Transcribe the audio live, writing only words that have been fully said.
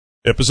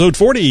Episode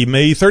 40,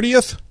 May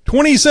 30th,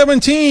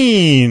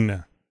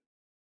 2017.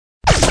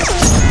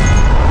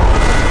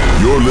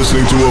 You're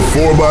listening to a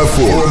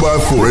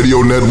 4x4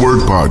 Radio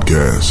Network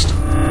podcast.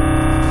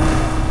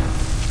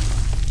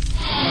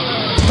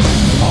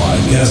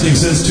 Podcasting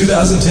since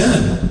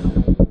 2010.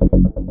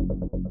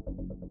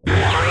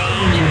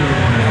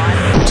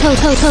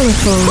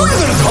 Telephone. Who are you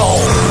gonna call?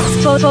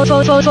 Phone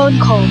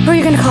call. Who are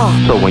you gonna call?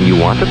 So when you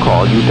want to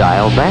call, you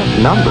dial that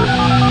number.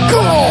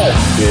 Call!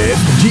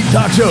 It's the Jeep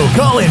Talk Show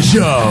call-in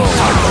show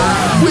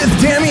with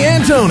Tammy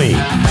and Tony.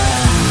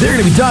 They're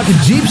going to be talking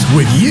Jeeps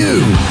with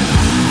you.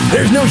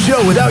 There's no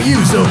show without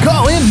you, so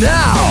call in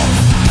now.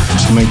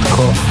 Just make the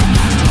call.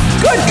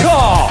 Good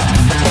call!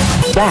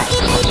 That's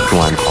who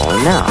I'm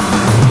calling now.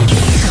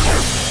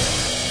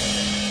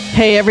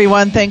 Hey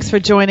everyone, thanks for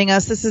joining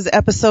us. This is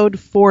episode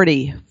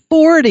 40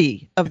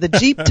 of the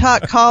Jeep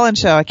Talk call-in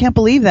show. I can't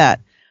believe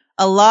that.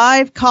 A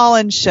live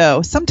call-in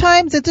show.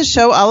 Sometimes it's a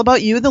show all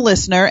about you, the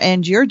listener,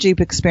 and your Jeep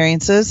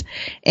experiences.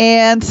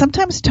 And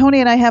sometimes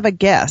Tony and I have a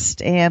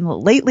guest. And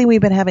lately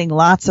we've been having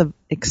lots of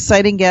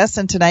exciting guests.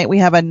 And tonight we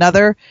have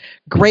another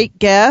great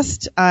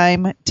guest.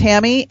 I'm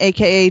Tammy,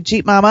 a.k.a.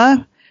 Jeep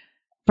Mama,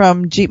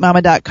 from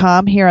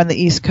JeepMama.com here on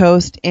the East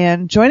Coast.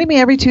 And joining me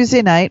every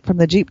Tuesday night from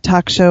the Jeep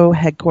Talk Show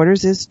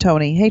headquarters is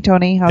Tony. Hey,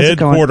 Tony. How's it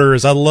going?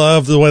 Headquarters. I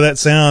love the way that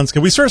sounds.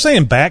 Can we start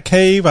saying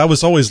Batcave? I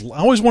always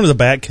wanted a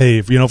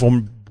Batcave,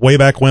 from way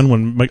back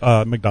when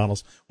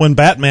McDonald's, when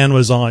Batman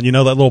was on, that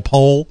little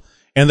pole,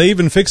 and they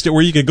even fixed it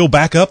where you could go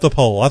back up the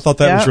pole. I thought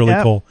that was really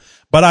cool,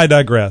 but I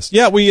digress.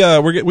 Yeah, we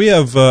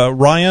have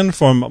Ryan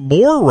from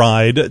More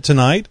Ride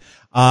tonight,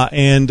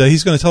 and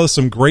he's going to tell us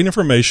some great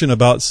information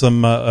about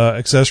some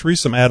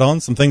accessories, some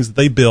add-ons, some things that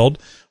they build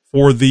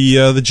for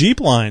the Jeep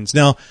lines.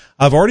 Now,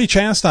 I've already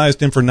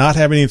chastised him for not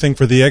having anything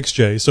for the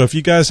XJ. So if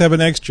you guys have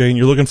an XJ and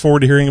you're looking forward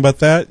to hearing about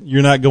that,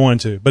 you're not going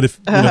to. But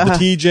if the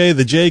TJ,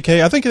 the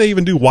JK, I think they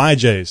even do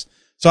YJs.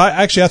 So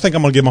I think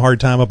I'm going to give them a hard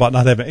time about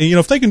not having.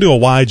 If they can do a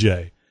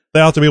YJ, they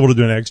ought to be able to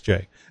do an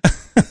XJ.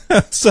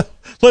 So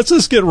let's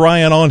just get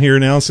Ryan on here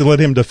now, so let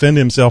him defend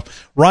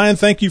himself. Ryan,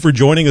 thank you for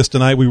joining us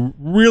tonight. We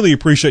really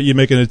appreciate you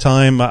making the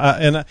time.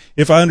 And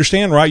if I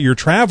understand right, you're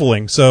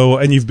traveling,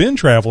 and you've been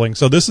traveling,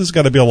 so this has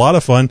got to be a lot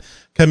of fun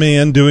coming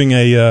in doing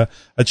a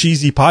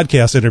cheesy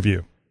podcast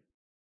interview.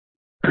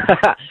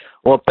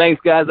 Well,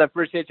 thanks, guys. I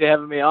appreciate you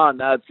having me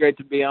on. It's great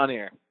to be on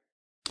here.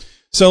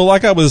 So,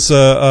 like I was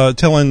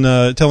telling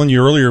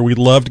you earlier, we'd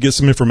love to get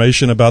some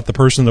information about the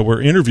person that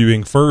we're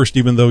interviewing first,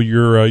 even though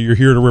you're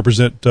here to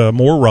represent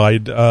More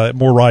Ride,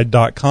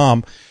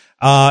 moreride.com,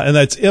 and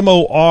that's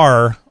MORRYDE.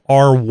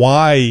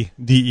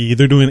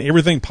 They're doing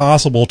everything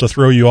possible to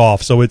throw you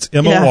off, so it's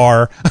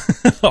MORRYDE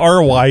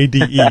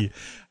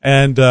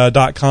and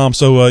 .com.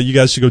 So you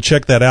guys should go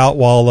check that out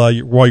while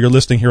you're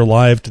listening here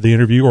live to the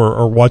interview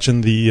or watching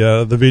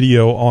the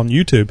video on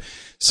YouTube.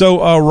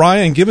 So,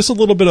 Ryan, give us a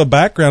little bit of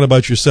background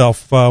about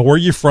yourself. Where are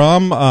you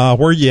from?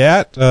 Where are you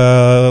at?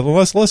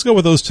 Let's go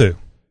with those two.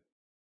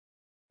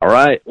 All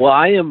right. Well,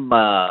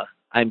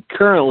 I'm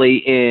currently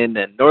in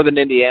northern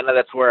Indiana.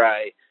 That's where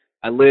I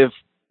live,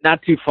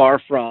 not too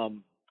far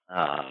from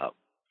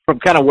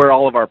kind of where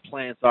all of our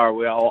plants are.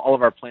 All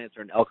of our plants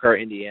are in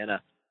Elkhart,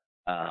 Indiana.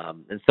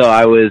 And so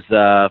I was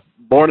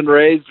born and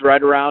raised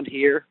right around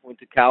here. Went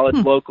to college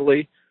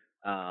locally.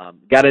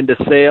 Got into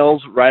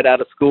sales right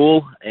out of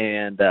school,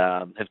 and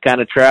have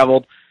kind of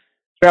traveled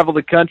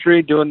the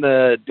country doing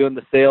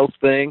the sales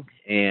thing,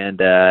 and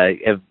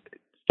have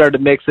started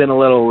to mix in a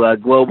little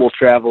global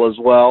travel as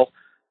well.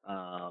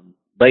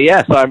 But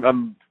yeah, so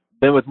I'm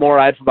been with More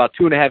Ride for about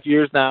 2.5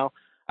 years now.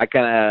 I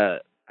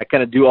kind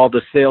of do all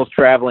the sales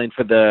traveling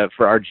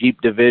for our Jeep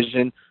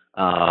division.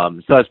 So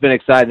it's been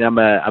exciting. I'm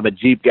a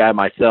Jeep guy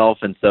myself,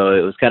 and so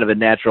it was kind of a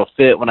natural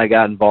fit when I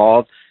got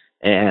involved.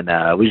 And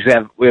we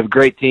have a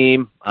great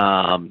team,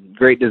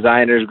 great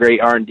designers,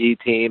 great R&D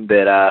team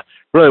that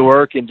really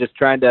work and just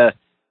trying to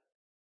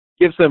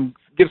give some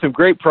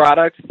great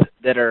products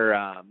that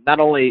are not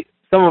only,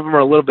 some of them are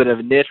a little bit of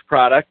a niche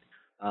product,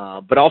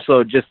 but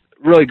also just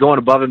really going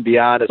above and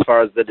beyond as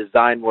far as the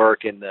design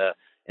work and the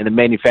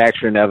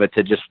manufacturing of it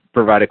to just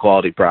provide a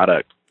quality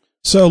product.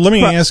 So let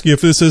me ask you, if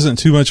this isn't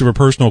too much of a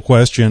personal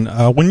question,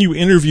 when you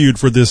interviewed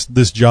for this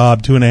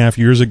job 2.5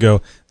 years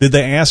ago, did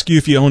they ask you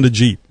if you owned a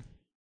Jeep?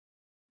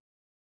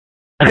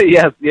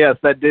 Yes,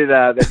 that did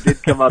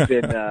come up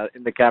in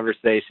the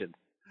conversation.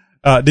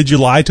 Did you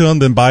lie to them,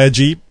 then buy a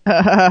Jeep? No,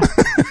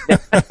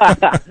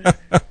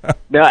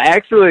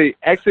 actually,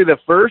 the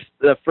first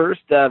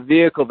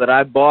vehicle that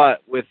I bought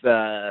with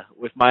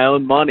my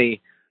own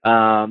money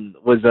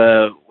was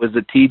a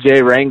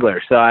TJ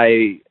Wrangler. So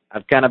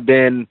I've kind of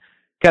been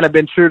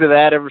true to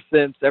that ever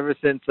since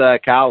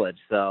college.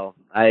 So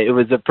it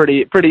was a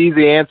pretty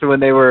easy answer when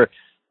they were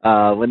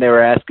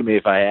asking me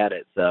if I had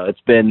it. So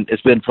it's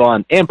been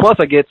fun. And plus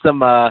I get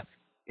some,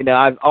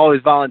 I've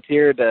always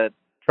volunteered to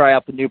try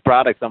out the new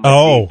products on my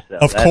Jeep. So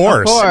of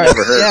course.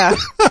 Yeah.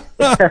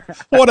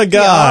 What a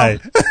guy.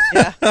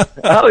 Yeah.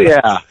 Oh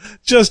yeah.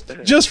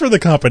 Just for the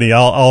company,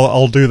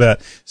 I'll do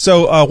that.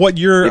 So, what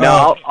you're,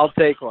 I'll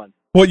take one.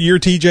 What year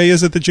TJ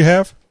is it that you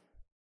have?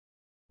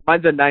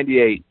 Mine's a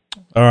 98.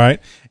 All right.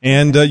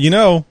 And,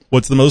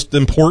 what's the most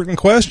important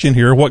question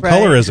here? What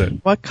color is it?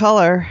 What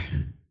color?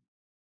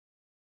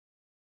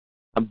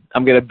 I'm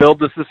going to build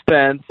the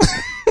suspense.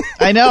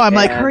 I know. I'm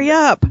like, hurry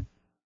up.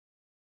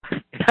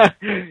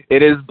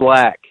 It is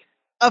black.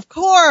 Of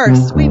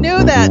course. We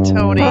knew that,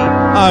 Tony.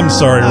 I'm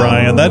sorry,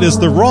 Ryan. That is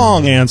the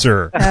wrong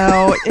answer.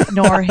 No,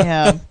 ignore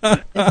him.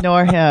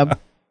 Ignore him.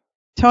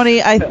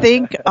 Tony, I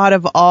think out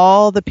of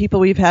all the people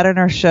we've had on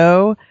our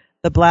show,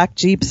 the black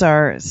Jeeps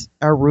are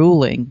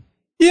ruling.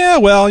 Yeah,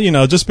 well,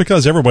 just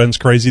because everyone's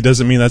crazy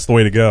doesn't mean that's the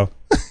way to go.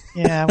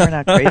 Yeah, we're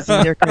not crazy.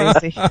 You're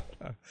crazy.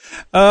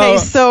 Hey,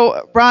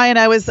 so Ryan,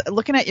 I was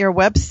looking at your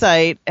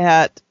website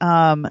at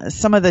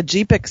some of the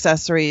Jeep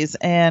accessories,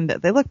 and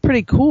they look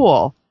pretty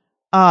cool.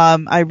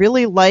 I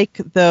really like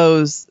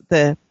those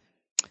the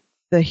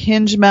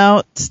hinge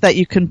mounts that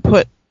you can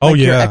put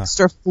your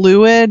extra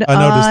fluid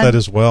I noticed that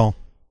as well.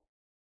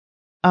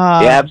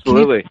 Yeah,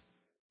 absolutely.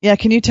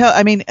 Can you tell?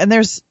 I mean, and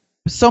there's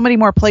so many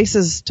more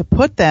places to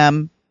put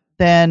them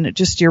than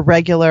just your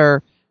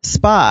regular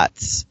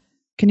spots.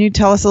 Can you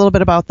tell us a little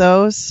bit about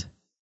those?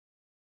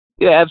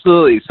 Yeah,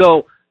 absolutely.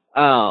 So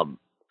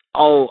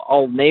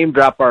I'll name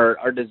drop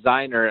our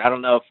designer. I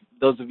don't know if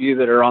those of you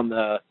that are on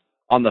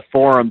the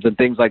forums and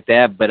things like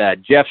that, but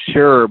Jeff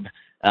Sherb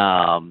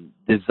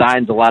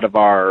designs a lot of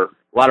our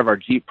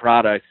Jeep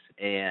products,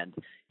 and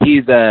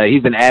he's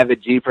an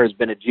avid Jeeper, has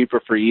been a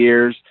Jeeper for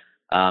years.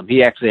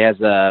 He actually has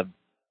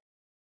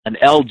an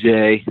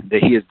LJ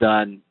that he has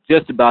done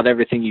just about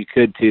everything you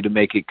could to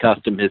make it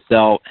custom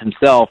himself.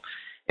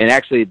 And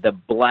actually the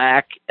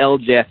black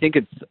LJ, I think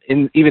it's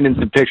even in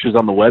some pictures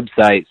on the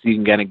website, so you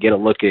can kind of get a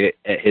look at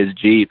his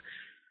Jeep.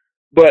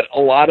 But a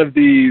lot of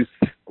these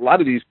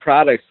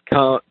products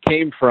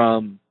came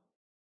from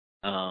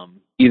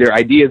either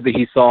ideas that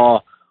he saw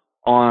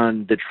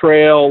on the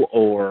trail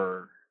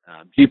or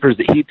Jeepers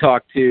that he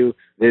talked to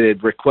that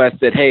had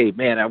requested, hey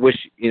man, I wish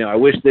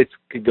this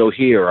could go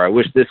here, or I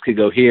wish this could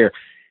go here.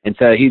 And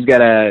so he's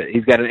got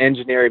an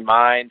engineering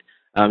mind.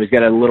 He's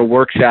got a little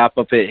workshop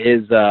up at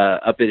his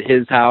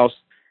house,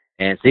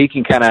 and so he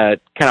can kind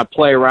of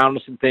play around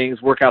with some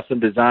things, work out some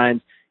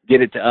designs,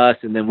 get it to us,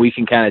 and then we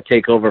can kind of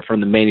take over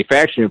from the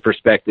manufacturing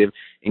perspective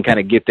and kind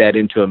of get that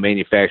into a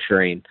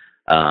manufacturing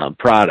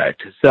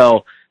product.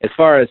 So as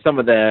far as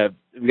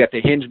we got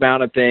the hinge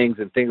mounted things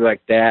and things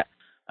like that.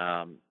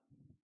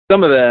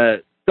 Some of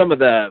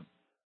the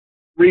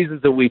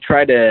reasons that we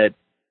try to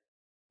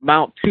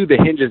mount to the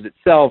hinges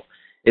itself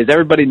is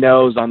everybody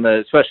knows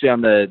especially on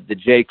the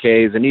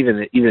JKs and even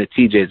the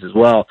TJs as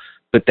well,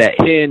 but that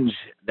hinge,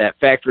 that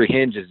factory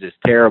hinge is just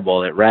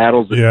terrible. It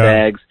rattles, it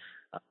sags.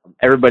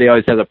 Everybody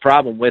always has a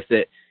problem with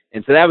it.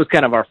 And so that was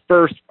kind of our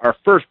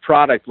first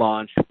product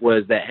launch,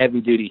 was that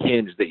heavy duty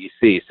hinge that you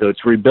see. So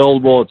it's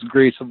rebuildable, it's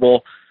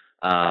greasable.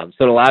 So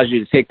it allows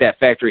you to take that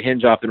factory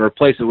hinge off and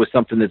replace it with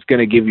something that's going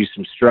to give you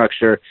some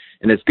structure,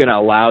 and it's going to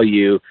allow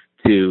you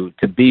to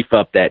beef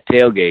up that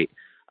tailgate.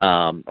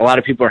 A lot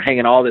of people are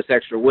hanging all this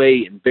extra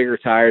weight and bigger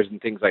tires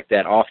and things like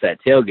that off that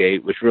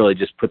tailgate, which really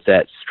just puts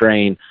that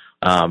strain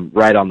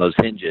right on those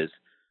hinges.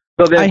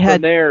 So then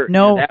from there,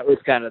 that was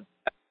kind of.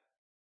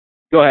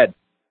 Go ahead.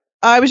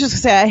 I was just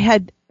going to say, I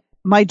had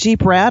my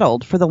Jeep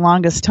rattled for the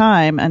longest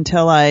time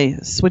until I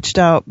switched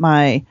out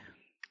my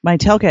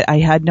tailgate. I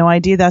had no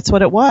idea that's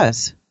what it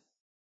was.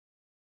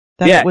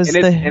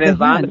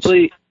 It's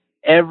honestly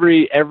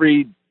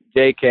every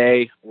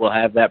JK will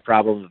have that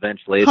problem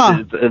eventually.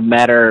 It's a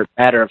matter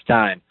of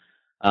time.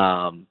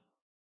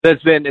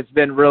 It's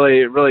been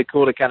really, really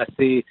cool to kind of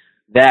see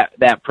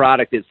that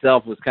product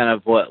itself was kind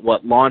of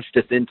what launched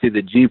us into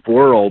the Jeep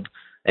world,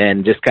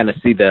 and just kind of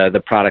see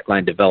the product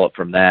line develop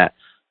from that.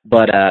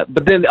 But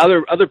then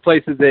other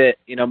places that,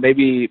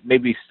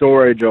 maybe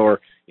storage, or,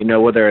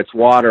 whether it's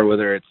water,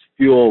 whether it's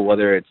fuel,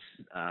 whether it's,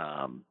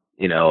 a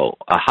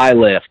high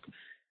lift,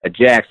 a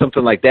jack,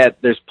 something like that.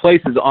 There's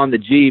places on the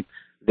Jeep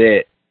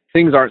that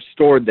things aren't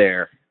stored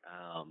there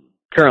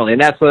currently.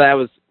 And that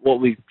was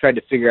what we tried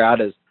to figure out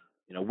is,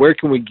 where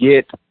can we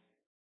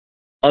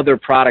other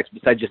products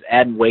besides just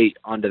adding weight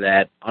onto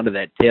that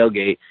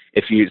tailgate,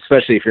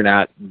 especially if you're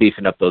not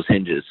beefing up those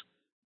hinges.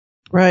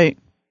 Right.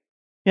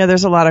 Yeah,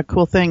 there's a lot of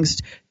cool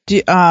things.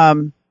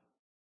 Do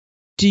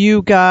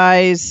you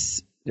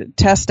guys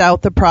test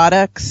out the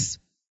products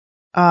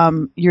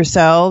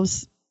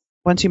yourselves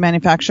once you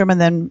manufacture them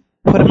and then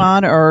put them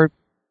on, or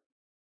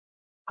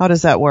how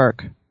does that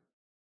work?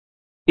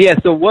 Yeah,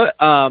 so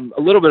a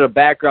little bit of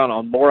background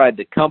on MORryde,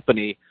 the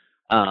company.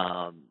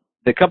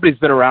 The company's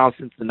been around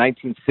since the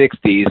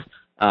 1960s,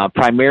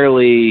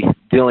 primarily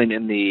dealing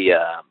in the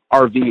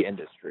RV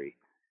industry.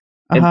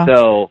 And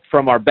so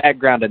from our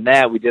background in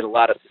that, we did a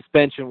lot of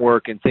suspension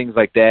work and things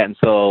like that. And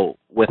so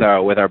with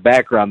our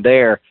background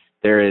there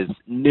is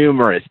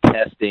numerous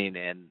testing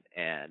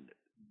and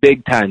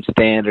big time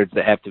standards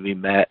that have to be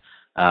met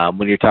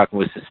when you're talking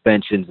with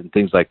suspensions and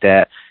things like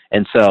that.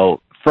 And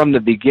so from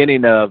the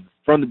beginning of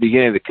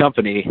the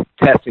company,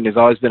 testing has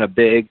always been a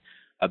big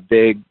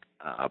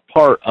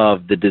part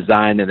of the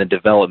design and the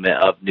development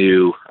of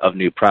new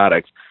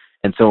products.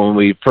 And so when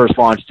we first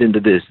launched into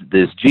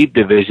this Jeep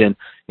division,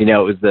 it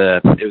was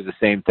the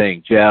same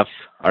thing. Jeff,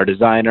 our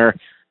designer,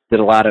 did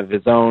a lot of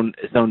his own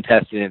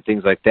testing and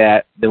things like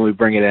that. Then we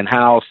bring it in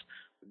house.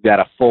 We've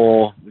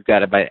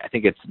got about, I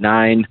think it's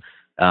 9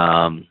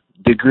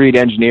 degreed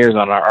engineers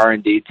on our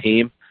R&D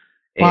team.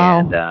 Wow.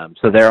 And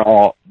so they're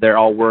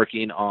all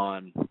working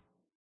on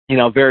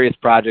various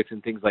projects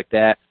and things like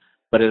that.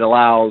 But it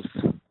allows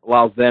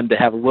them to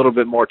have a little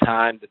bit more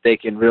time that they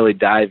can really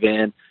dive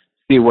in,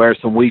 see where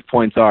some weak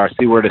points are,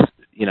 see where to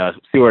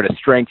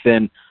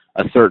strengthen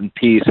a certain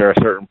piece or a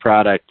certain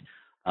product,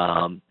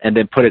 and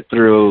then put it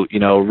through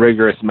a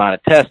rigorous amount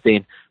of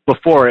testing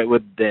before it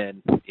would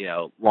then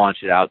launch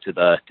it out to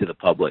the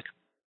public.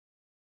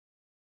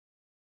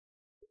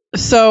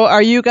 So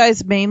are you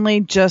guys mainly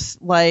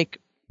just like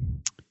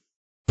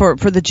for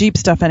the Jeep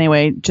stuff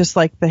anyway, just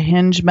like the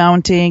hinge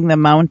mounting,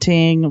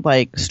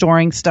 like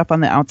storing stuff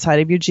on the outside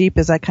of your Jeep?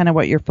 Is that kind of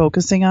what you're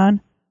focusing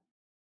on?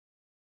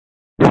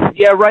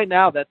 Yeah, right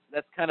now that's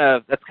kind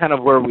of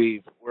where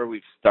we've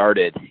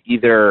started.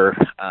 Either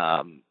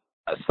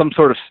some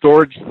sort of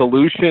storage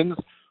solutions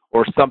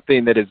or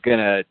something that is going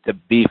to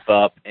beef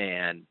up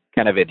and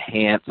kind of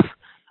enhance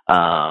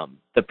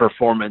the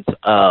performance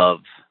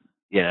of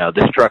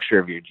the structure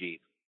of your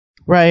Jeep.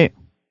 Right.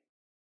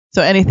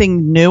 So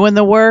anything new in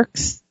the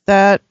works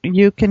that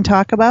you can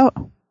talk about?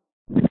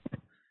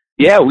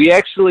 Yeah, we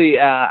actually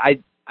I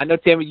know,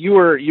 Tammy, you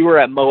were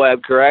at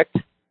Moab, correct?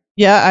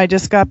 Yeah, I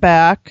just got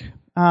back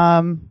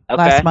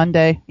last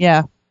Monday.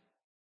 Yeah.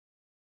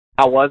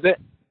 How was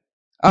it?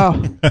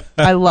 Oh,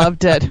 I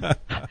loved it.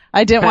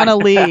 I didn't want to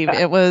leave.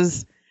 It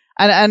was,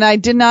 and I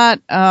did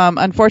not,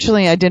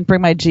 unfortunately, I didn't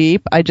bring my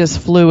Jeep. I just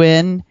flew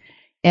in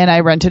and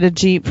I rented a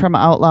Jeep from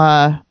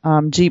Outlaw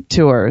Jeep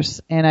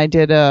Tours, and I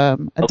did a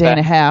day and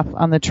a half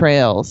on the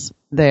trails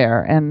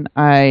there, and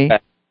I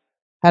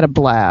had a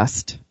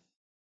blast.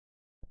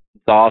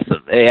 It's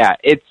awesome. Yeah,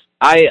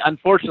 I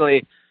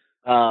unfortunately,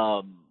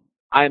 I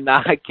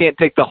can't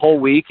take the whole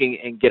week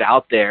and get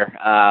out there.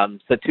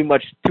 So too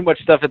much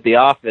stuff at the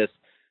office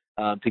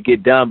to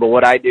get done. But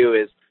what I do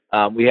is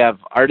we have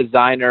our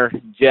designer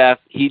Jeff.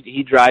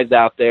 He drives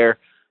out there,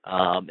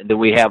 and then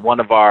we have one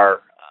of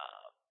our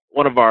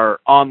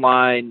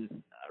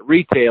online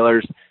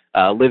retailers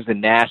lives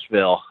in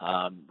Nashville,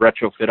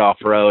 Retrofit Off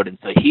Road, and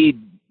so he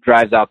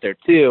drives out there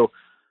too.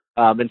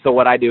 And so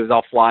what I do is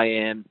I'll fly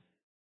in,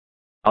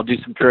 I'll do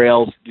some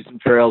trails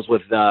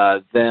with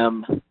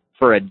them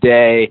for a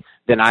day.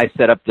 Then I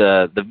set up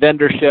the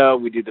vendor show.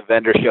 We do the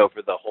vendor show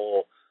for the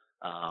whole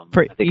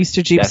for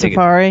Easter Jeep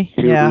Safari.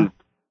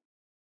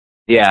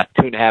 Yeah,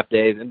 2.5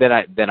 days, and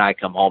then I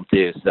come home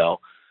too. So,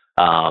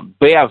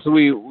 but yeah, so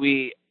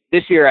we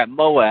this year at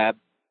Moab,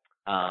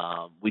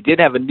 we did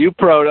have a new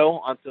proto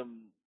on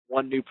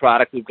one new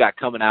product we've got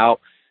coming out.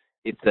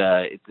 It's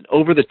an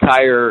over the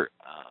tire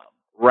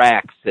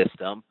rack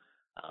system.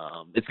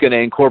 It's going to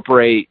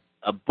incorporate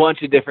a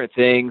bunch of different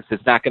things.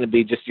 It's not going to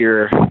be just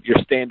your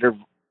standard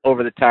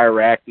over the tire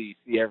rack that you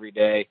see every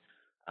day.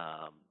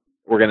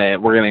 We're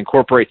gonna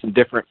incorporate some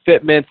different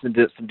fitments and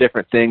some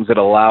different things that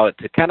allow it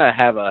to kind of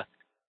have a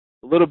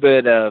little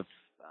bit of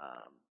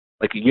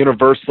like a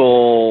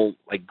universal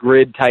like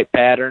grid type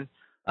pattern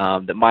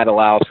that might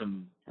allow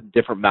some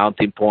different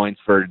mounting points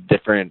for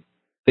different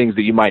things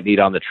that you might need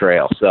on the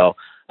trail. So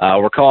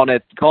we're calling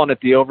it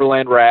the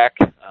Overland Rack.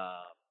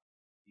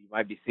 You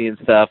might be seeing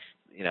stuff.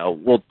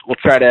 We'll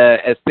try to,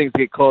 as things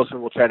get closer,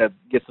 we'll try to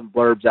get some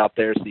blurbs out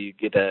there so you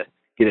get to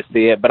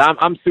see it. But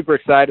I'm super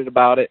excited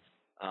about it.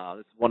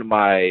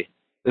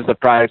 This is a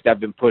product I've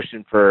been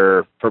pushing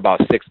for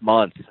about 6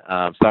 months.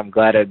 So I'm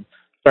glad I'm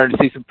starting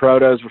to see some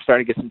protos. We're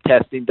starting to get some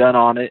testing done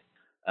on it.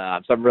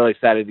 So I'm really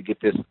excited to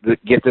get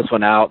this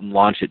one out and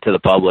launch it to the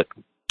public.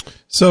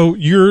 So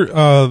you're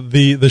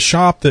the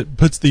shop that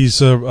puts these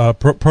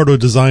proto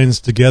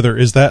designs together.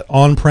 Is that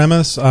on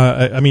premise?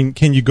 I mean,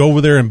 can you go over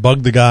there and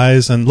bug the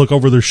guys and look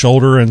over their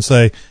shoulder and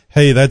say,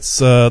 "Hey,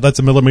 that's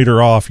a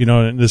millimeter off,"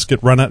 and just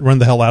get run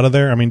the hell out of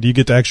there? I mean, do you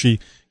get to actually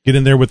get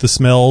in there with the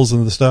smells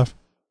and the stuff?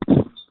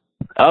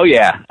 Oh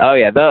yeah.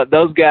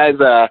 Those guys.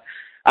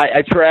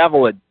 I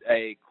travel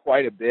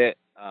quite a bit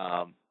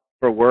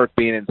for work,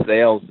 being in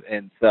sales,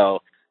 and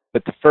so.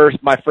 But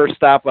my first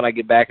stop when I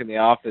get back in the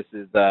office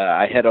is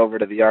I head over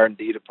to the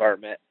R&D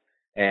department,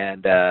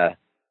 and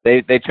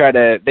they try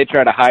to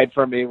hide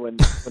from me when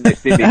they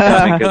see me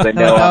coming because they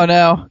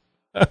know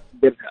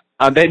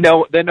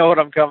they know what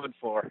I'm coming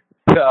for.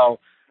 So,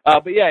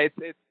 but yeah,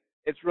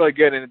 it's really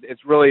good, and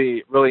it's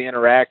really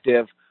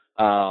interactive.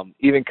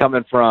 Even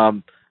coming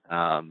from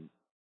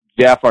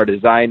Jeff, our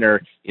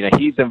designer,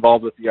 he's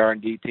involved with the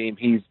R&D team.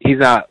 He's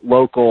not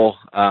local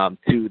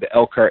to the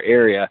Elkhart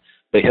area,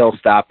 but he'll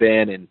stop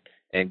in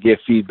and give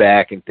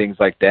feedback and things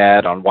like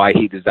that on why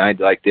he designed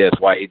it like this,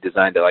 why he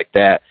designed it like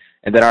that.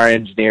 And then our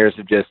engineers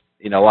have just,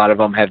 a lot of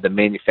them have the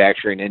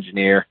manufacturing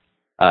engineer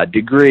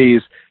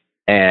degrees,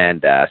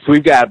 And so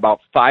we've got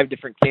about 5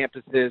 different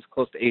campuses,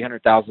 close to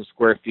 800,000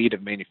 square feet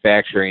of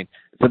manufacturing.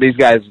 So these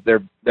guys,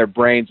 their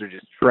brains are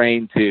just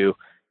trained to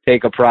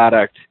take a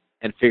product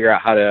and figure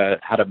out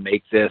how to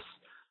make this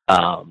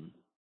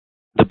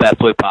the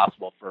best way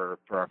possible for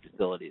our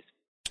facilities.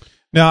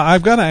 Now,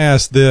 I've got to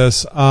ask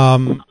this: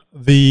 the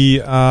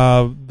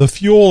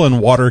fuel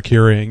and water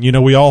carrying. You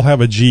know, we all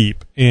have a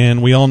Jeep,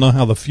 and we all know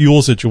how the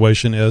fuel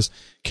situation is.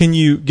 Can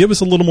you give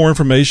us a little more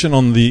information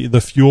on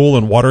the fuel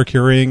and water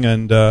carrying,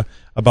 and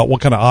about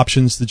what kind of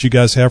options that you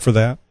guys have for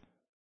that?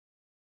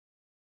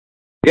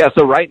 Yeah.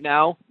 So right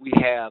now we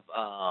have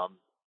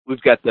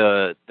we've got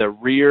the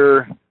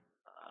rear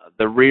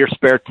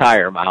spare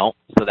tire mount.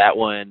 So that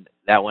one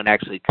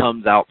actually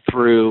comes out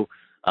through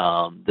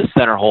the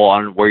center hole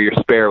on where your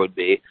spare would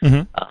be.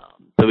 Mm-hmm.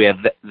 So we have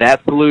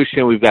that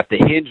solution. We've got the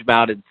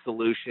hinge-mounted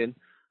solution,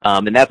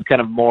 and that's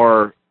kind of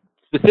more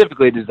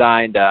specifically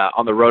designed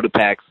on the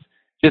Rotopax,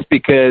 just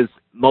because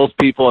most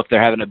people, if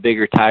they're having a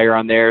bigger tire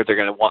on there, they're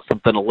going to want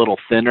something a little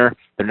thinner.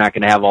 They're not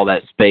going to have all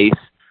that space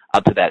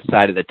out to that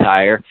side of the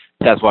tire.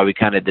 So that's why we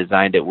kind of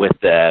designed it with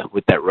that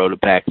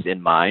Rotopax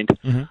in mind.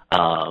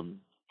 Mm-hmm.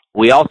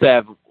 We also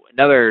have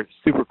another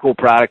super cool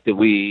product that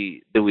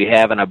we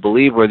have, and I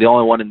believe we're the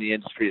only one in the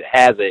industry that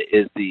has it,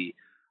 is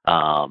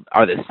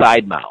are the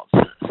side mounts.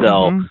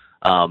 So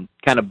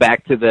kind of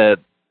back to the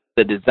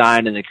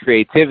design and the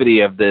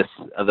creativity of the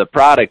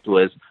product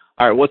was,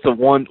 all right, what's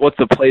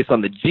the place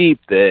on the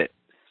Jeep that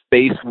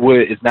space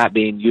is not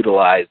being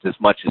utilized as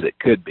much as it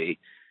could be?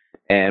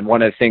 And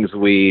one of the things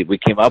we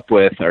came up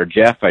with, or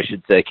Jeff, I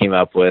should say, came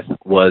up with,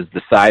 was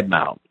the side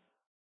mount.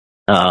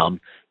 The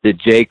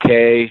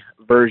JK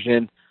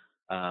version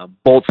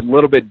bolts a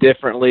little bit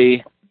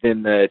differently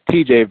than the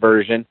TJ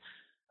version.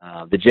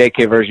 The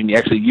JK version, you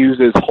actually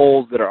uses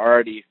holes that are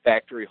already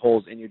factory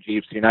holes in your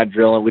Jeeps. So you're not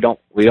drilling. We don't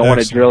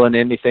want to drill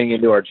anything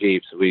into our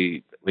Jeeps.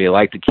 We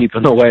like to keep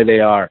them the way they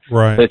are.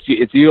 Right. So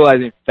it's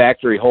utilizing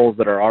factory holes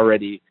that are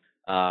already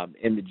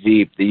in the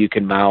Jeep that you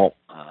can mount.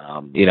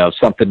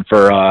 Something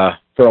for a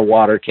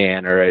water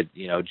can or a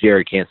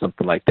jerry can,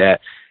 something like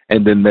that.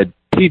 And then the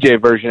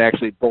TJ version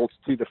actually bolts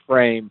to the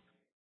frame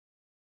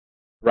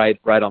right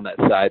on that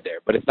side there.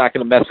 But it's not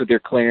going to mess with your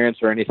clearance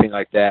or anything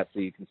like that, so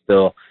you can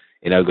still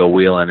go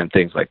wheeling and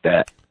things like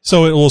that.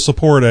 So it will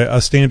support a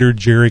standard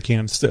jerry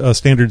can, a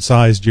standard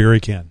size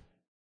jerry can.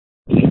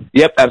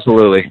 Yep,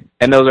 absolutely.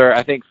 And those are,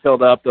 I think,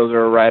 filled up. Those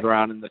are right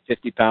around in the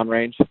 50-pound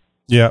range.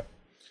 Yeah.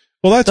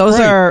 Well, that's those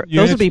great.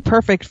 Those would be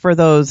perfect for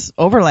those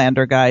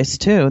Overlander guys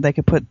too. They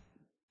could put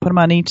them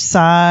on each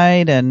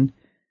side and.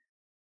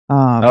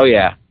 Oh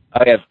yeah.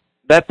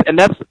 That's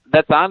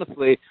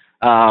honestly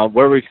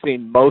where we've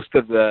seen most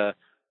of the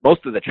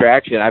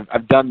traction.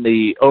 I've done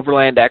the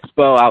Overland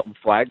Expo out in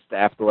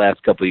Flagstaff the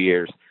last couple of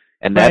years,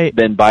 and that's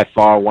been by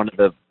far one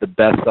of the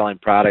best selling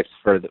products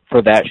for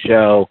that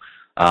show.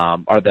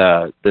 Are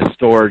the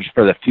storage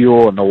for the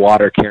fuel and the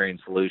water carrying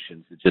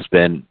solutions. It's just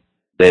been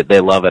they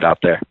love it out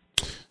there.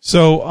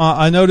 So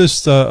I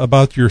noticed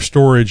about your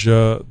storage,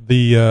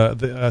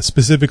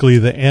 specifically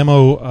the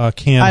ammo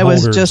can holders. I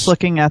was just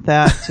looking at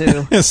that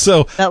too.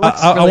 So that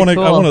looks really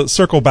cool. I want to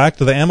circle back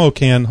to the ammo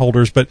can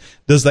holders, but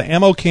does the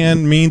ammo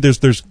can mean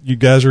there's you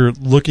guys are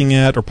looking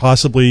at or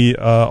possibly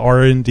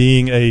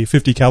R&Ding a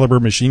 50 caliber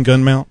machine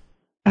gun mount?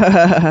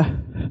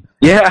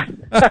 Yeah.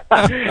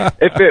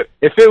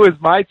 if it was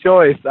my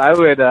choice, I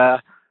would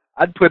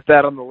I'd put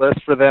that on the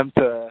list for them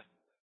to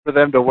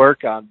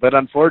work on. But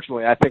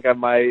unfortunately, I think I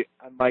might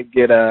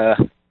get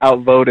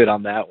outvoted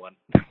on that one.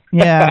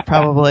 Yeah,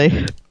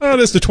 probably. Well,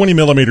 it's the 20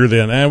 millimeter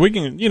then, and we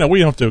can, we don't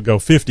have to go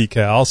 50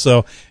 cal.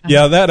 So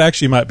yeah, that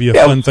actually might be a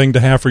fun thing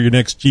to have for your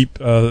next Jeep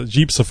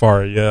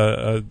safari.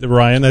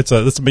 Ryan, that's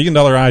a $1 million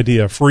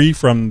idea, free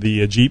from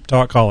the Jeep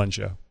Talk Call-In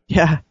show.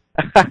 Yeah.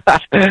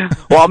 Well,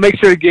 I'll make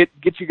sure to get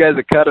you guys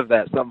a cut of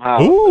that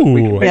somehow.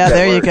 Ooh. Yeah,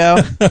 there you go.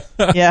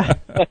 Yeah.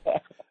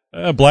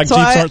 Black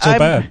Jeeps aren't so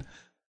bad.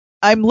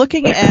 I'm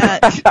looking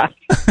at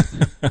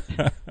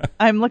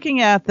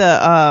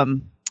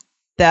the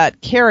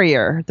that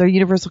carrier, the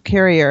universal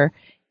carrier,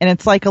 and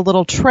it's like a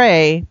little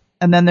tray,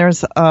 and then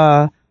there's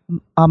a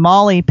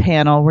MOLLE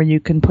panel where you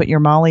can put your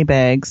MOLLE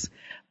bags.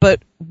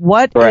 But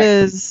what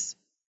is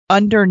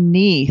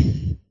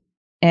underneath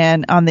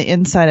and on the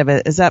inside of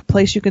it? Is that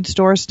place you can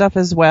store stuff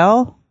as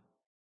well?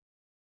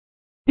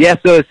 Yeah,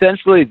 so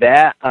essentially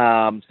that. So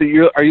are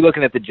you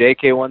looking at the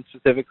JK one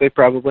specifically,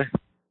 probably?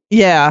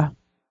 Yeah.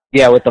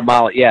 Yeah, with the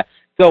MOLLE. Yeah.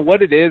 So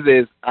what it is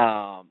it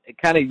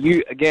kind of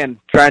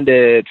trying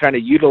to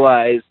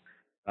utilize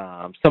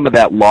some of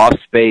that lost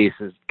space,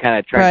 is kind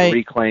of trying to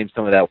reclaim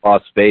some of that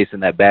lost space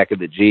in that back of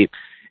the Jeep.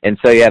 And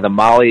so yeah, that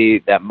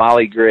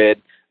MOLLE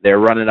grid, they're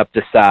running up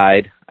the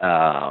side,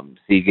 so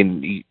you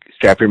can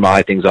strap your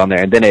MOLLE things on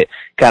there, and then it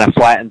kind of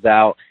flattens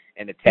out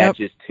and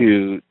attaches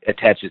to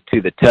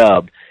the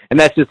tub. And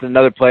that's just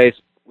another place.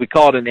 We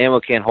call it an ammo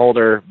can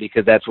holder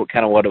because that's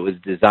what it was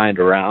designed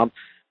around.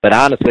 But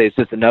honestly, it's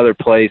just another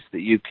place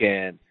that you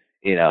can,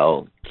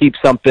 keep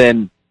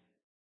something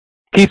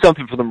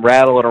from them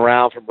rattling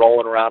around, from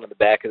rolling around in the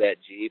back of that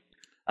Jeep.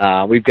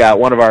 we've got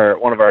one of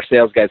our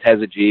sales guys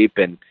has a Jeep,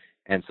 and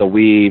so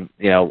we,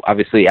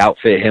 obviously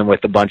outfit him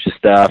with a bunch of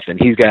stuff, and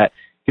he's got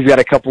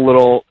a couple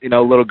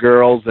little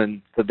girls,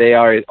 and so they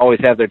always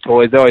have their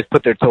toys. They always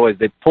put their toys.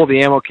 They pull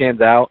the ammo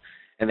cans out,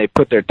 and they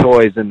put their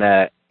toys in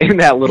that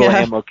little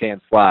ammo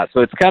can slot. So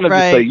it's kind of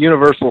just a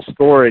universal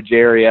storage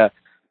area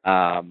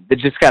that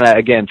just kind of,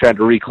 again, trying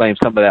to reclaim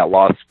some of that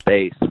lost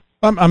space.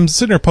 I'm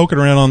sitting there poking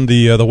around on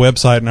the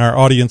website, and our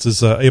audience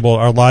is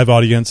our live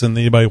audience, and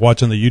anybody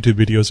watching the YouTube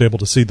video is able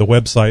to see the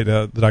website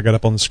that I got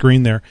up on the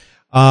screen there.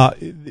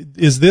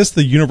 Is this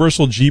the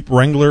Universal Jeep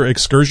Wrangler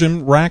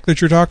Excursion rack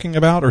that you're talking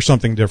about, or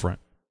something different?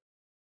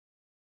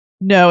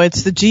 No,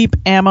 it's the Jeep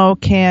ammo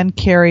can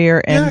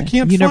carrier and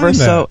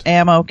Universal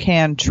ammo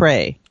can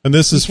tray. And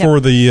this is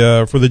for the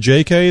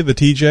JK, the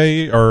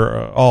TJ,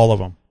 or all of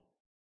them?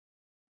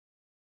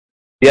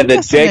 Yeah, the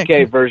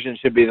JK version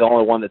should be the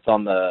only one that's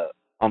on the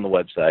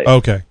website.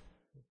 Okay.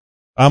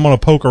 I'm going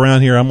to poke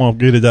around here. I'm going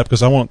to get it up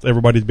because I want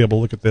everybody to be able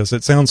to look at this.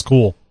 It sounds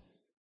cool.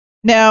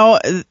 Now,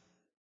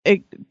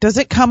 does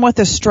it come with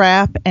a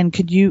strap, and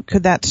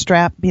could that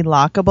strap be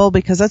lockable?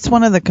 Because that's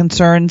one of the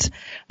concerns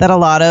that a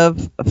lot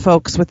of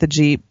folks with the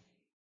Jeep,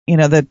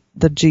 the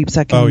Jeeps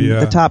that can,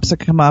 the tops that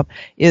come up,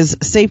 is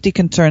safety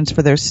concerns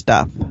for their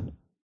stuff.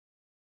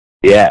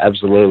 Yeah,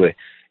 absolutely.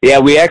 Yeah,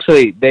 we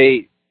actually,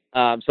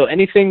 so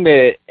anything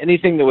that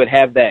would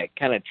have that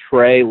kind of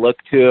tray look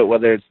to it,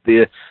 whether it's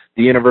the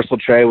universal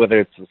tray, whether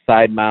it's the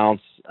side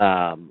mounts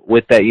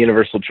with that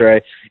universal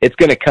tray, it's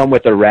going to come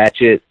with a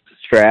ratchet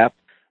strap.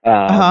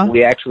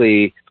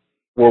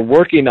 We're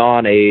working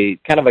on a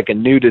kind of like a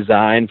new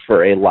design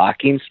for a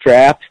locking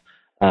strap.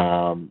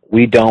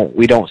 We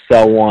don't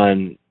sell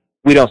one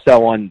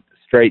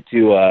straight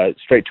to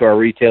our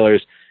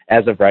retailers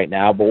as of right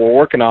now, but we're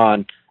working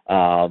on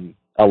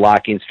a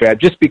locking strap,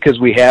 just because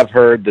we have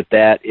heard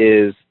that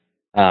is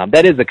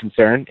a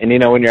concern. And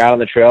when you're out on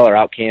the trail or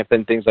out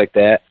camping, things like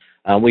that,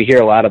 we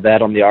hear a lot of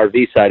that on the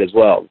RV side as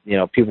well.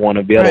 People want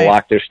to be able to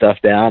lock their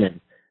stuff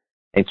down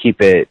and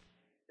keep it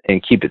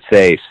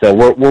safe. So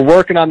we're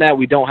working on that.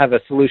 We don't have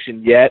a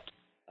solution yet,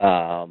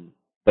 but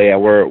yeah,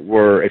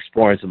 we're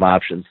exploring some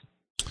options.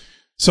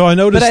 So I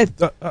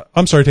noticed.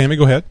 I'm sorry, Tammy.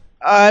 Go ahead.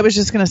 I was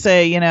just going to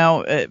say,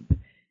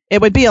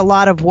 it would be a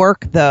lot of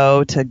work,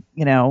 though, to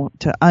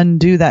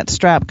undo that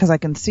strap, because I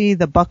can see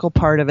the buckle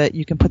part of it.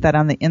 You can put that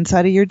on the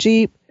inside of your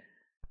Jeep.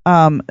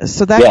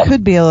 So that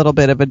could be a little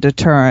bit of a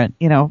deterrent.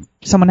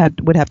 Someone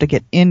would have to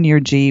get in your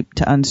Jeep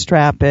to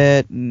unstrap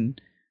it. And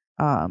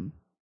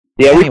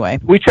anyway.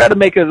 We try to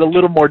make it a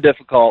little more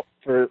difficult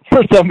for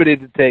somebody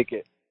to take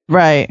it.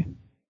 Right.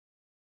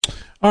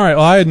 All right.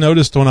 Well, I had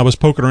noticed when I was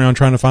poking around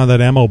trying to find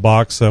that ammo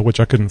box, which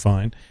I couldn't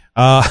find,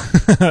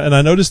 and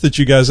I noticed that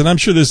you guys, and I'm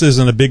sure this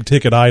isn't a big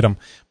ticket item,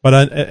 but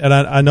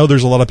I know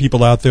there's a lot of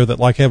people out there that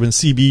like having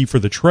CB for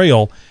the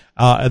trail,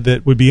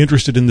 that would be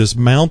interested in this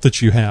mount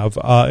that you have.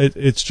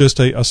 It's just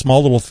a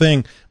small little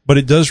thing, but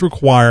it does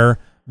require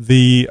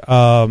the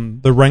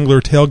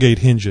Wrangler tailgate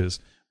hinges.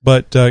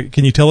 But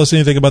can you tell us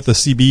anything about the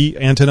CB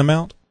antenna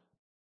mount?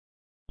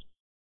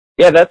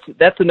 Yeah,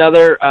 that's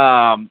another.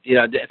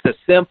 It's a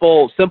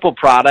simple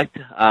product.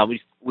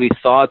 We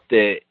thought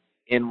that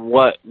in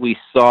what we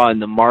saw in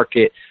the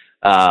market,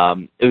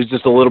 it was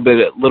just a little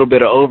bit of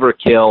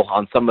overkill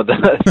on some of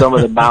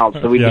the mounts.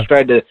 So we just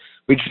tried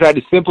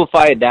to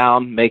simplify it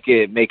down, make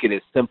it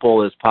as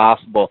simple as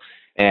possible.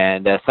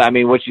 And so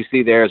what you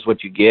see there is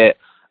what you get.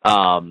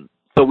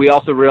 So we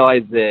also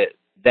realized that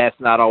that's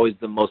not always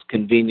the most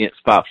convenient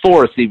spot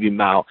for a CB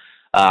mount.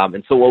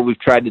 And so what we've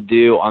tried to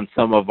do on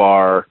some of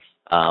our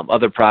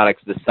other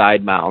products, the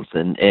side mounts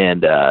and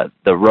the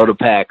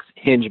Rotopax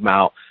hinge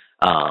mount,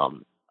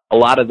 a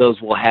lot of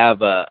those will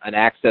have an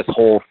access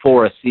hole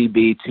for a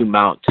CB to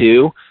mount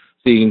to,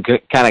 so you can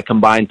kind of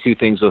combine two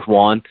things with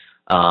one,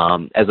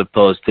 as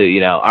opposed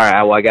to, all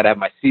right, well, I got to have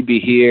my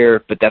CB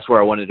here, but that's where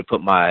I wanted to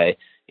put my,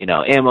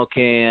 ammo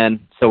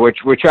can. So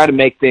we're trying to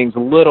make things a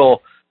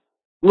little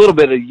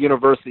bit of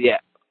university,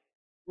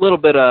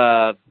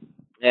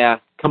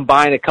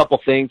 combine a couple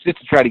things just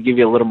to try to give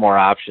you a little more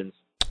options.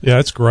 Yeah,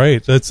 it's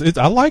great.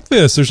 I like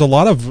this. There's a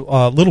lot of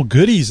little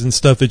goodies and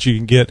stuff that you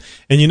can get.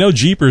 And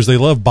Jeepers, they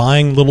love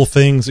buying little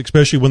things,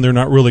 especially when they're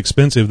not real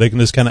expensive. They can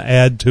just kind of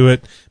add to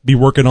it, be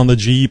working on the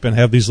Jeep, and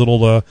have these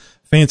little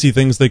fancy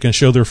things they can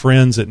show their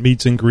friends at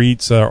meets and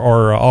greets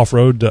or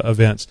off-road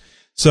events.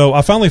 So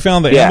I finally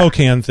found the ammo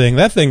can thing.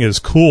 That thing is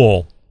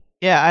cool.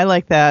 Yeah, I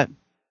like that.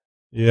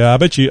 Yeah, I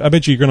bet you're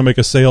going to make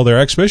a sale there,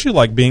 especially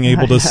like being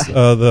able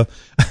to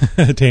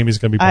Tammy's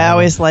going to be. I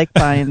always like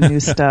buying new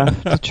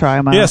stuff to try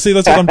them out. Yeah, see,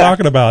 that's what I'm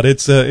talking about.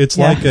 It's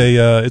like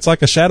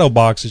a shadow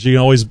box that you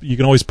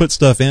can always put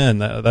stuff in.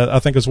 That I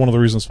think is one of the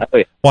reasons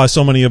why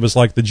so many of us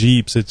like the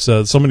Jeeps. It's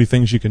so many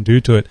things you can do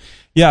to it.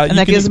 Yeah, and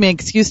that gives me an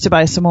excuse to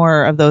buy some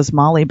more of those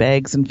Molly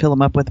bags and fill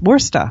them up with more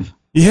stuff.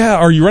 Yeah,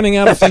 are you running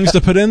out of things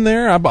to put in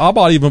there? I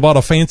bought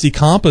a fancy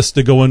compass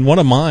to go in one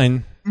of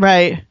mine.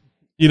 Right.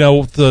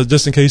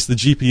 Just in case the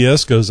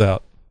GPS goes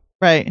out.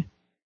 Right.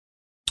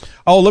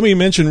 Oh, let me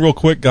mention real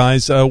quick,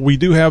 guys. We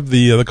do have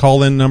the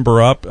call-in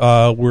number up.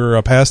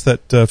 We're past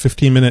that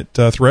 15-minute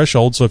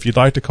threshold. So if you'd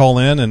like to call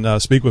in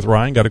and speak with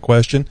Ryan, got a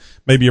question,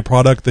 maybe a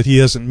product that he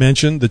hasn't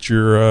mentioned that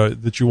you're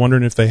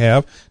wondering if they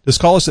have, just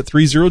call us at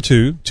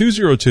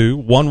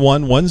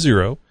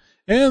 302-202-1110,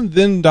 and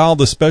then dial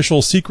the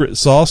special secret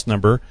sauce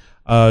number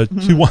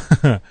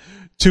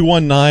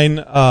 219.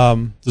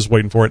 Just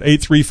waiting for it.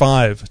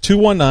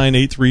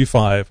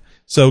 835-219-835.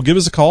 So give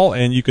us a call,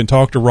 and you can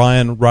talk to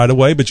Ryan right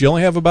away, but you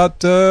only have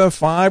about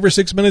 5 or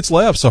 6 minutes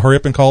left, so hurry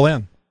up and call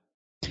in.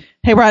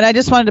 Hey, Ryan, I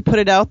just wanted to put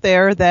it out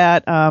there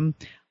that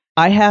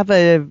I have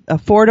a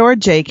four-door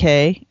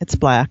JK. It's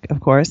black, of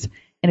course.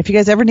 And if you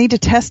guys ever need to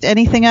test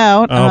anything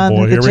out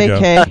on the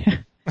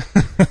JK,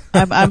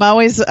 I'm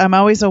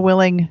always a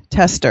willing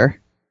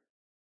tester.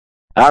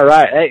 All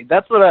right. Hey,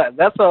 that's what I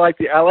like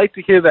to. I like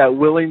to hear that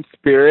willing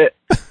spirit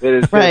that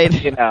is right.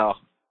 Just,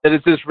 that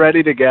is just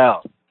ready to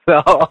go.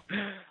 So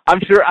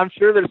I'm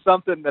sure there's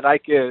something that I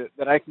can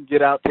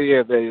get out to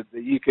you that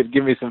you could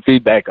give me some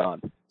feedback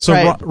on. So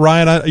right.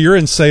 Ryan, you're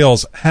in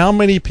sales. How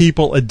many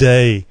people a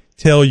day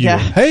tell you,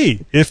 "Hey,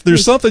 if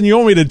there's something you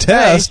want me to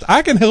test,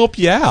 I can help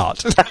you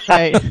out"?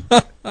 Right.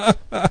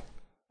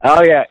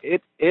 Oh yeah,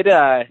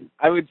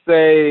 I would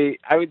say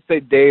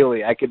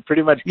daily. I could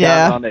pretty much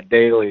count on it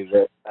daily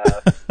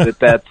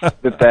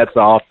that's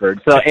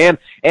offered. So and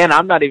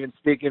I'm not even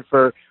speaking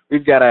for.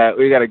 We've got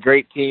a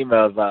great team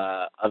of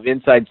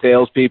inside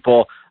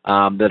salespeople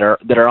that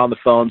are on the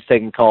phones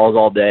taking calls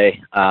all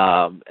day.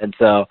 And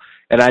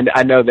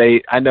I know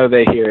they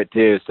hear it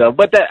too. So,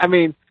 but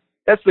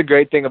that's the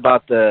great thing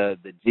about the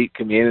Jeep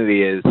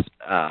community is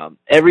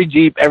every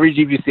Jeep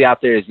you see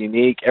out there is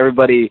unique.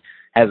 Everybody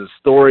has a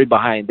story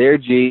behind their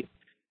Jeep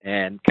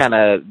and kind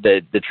of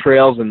the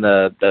trails and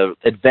the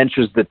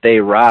adventures that they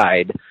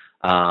ride.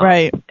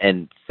 Right.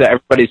 And so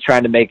everybody's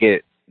trying to make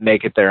it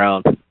their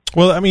own.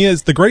 Well,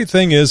 the great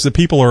thing is that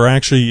people are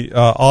actually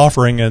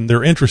offering and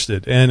they're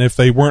interested. And if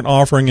they weren't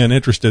offering and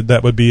interested,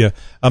 that would be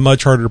a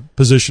much harder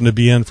position to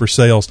be in for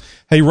sales.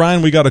 Hey,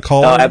 Ryan, we got a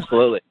caller. Oh,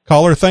 absolutely.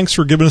 Caller, thanks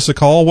for giving us a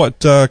call.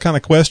 What kind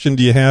of question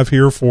do you have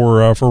here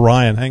for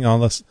Ryan? Hang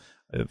on, I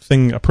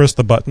pressed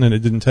the button and it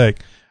didn't take.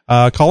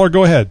 Caller,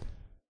 go ahead.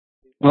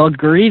 Well,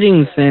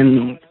 greetings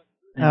and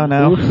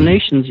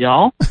hallucinations,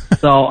 y'all.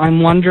 So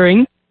I'm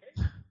wondering,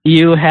 do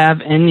you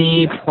have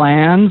any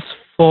plans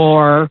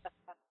for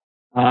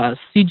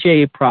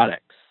CJ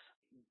products?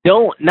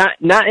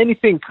 Not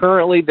anything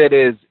currently that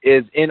is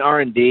in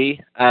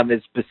R&D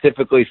is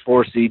specifically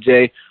for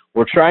CJ.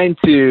 We're trying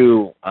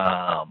to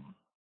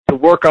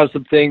work on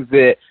some things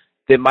that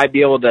might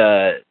be able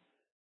to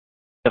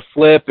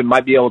flip and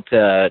might be able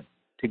to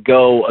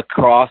go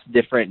across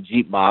different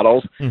Jeep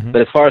models. Mm-hmm.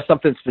 But as far as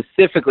something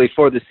specifically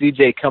for the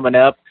CJ coming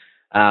up,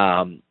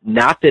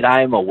 not that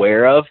I'm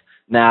aware of.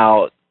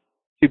 Now,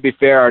 to be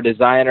fair, our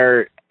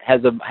designer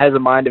has a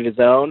mind of his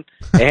own,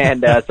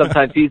 and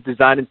sometimes he's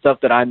designing stuff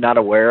that I'm not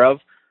aware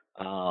of.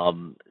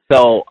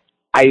 So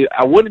I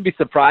wouldn't be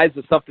surprised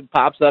if something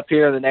pops up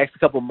here in the next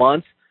couple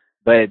months,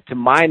 but to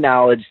my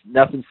knowledge,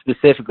 nothing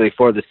specifically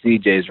for the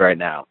CJs right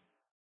now.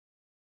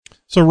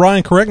 So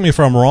Ryan, correct me if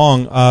I'm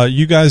wrong.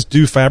 You guys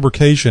do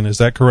fabrication, is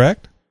that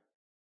correct?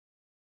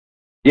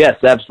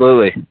 Yes,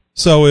 absolutely.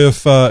 So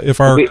if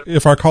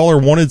our caller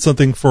wanted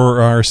something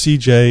for our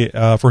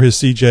CJ, for his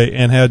CJ,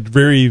 and had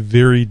very,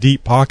 very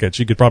deep pockets,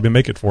 you could probably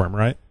make it for him,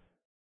 right?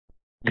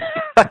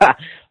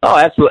 Oh,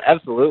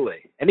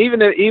 absolutely. And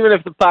even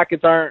if the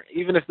pockets aren't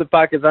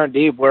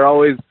deep, we're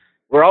always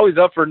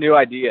up for new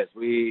ideas.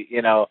 We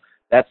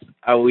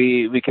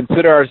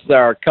consider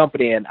our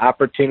company an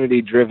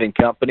opportunity-driven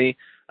company.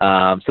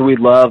 So we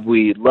love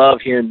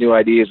hearing new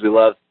ideas. We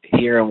love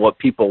hearing what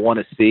people want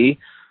to see.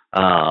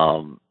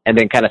 And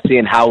then kind of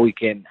seeing how we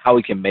can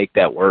make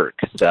that work.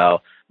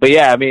 So, but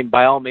yeah,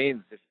 by all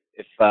means,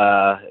 if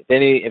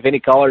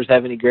any callers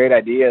have any great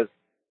ideas,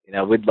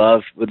 we'd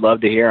love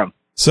to hear them.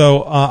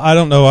 So, I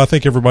don't know. I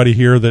think everybody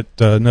here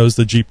that knows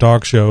the Jeep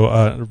Talk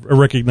Show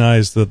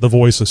recognize the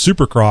voice of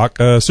Super Croc.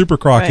 Super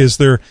Croc, right. Is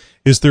there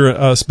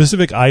a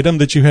specific item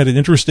that you had an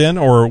interest in,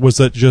 or was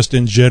that just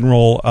in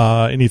general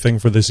anything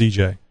for the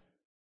CJ?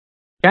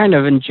 Kind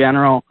of in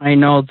general. I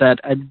know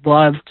that I'd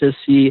love to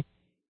see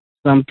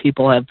some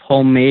people have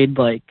homemade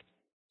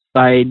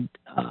side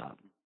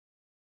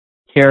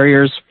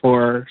carriers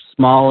for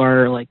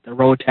smaller, like the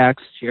Rotax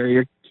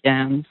carrier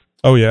cans.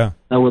 Oh yeah,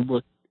 that would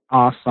look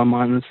awesome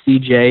on the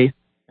CJ.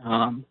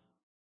 I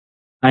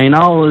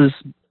know it was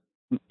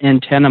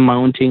antenna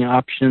mounting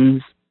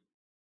options,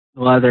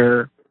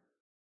 whether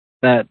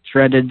that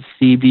threaded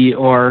CB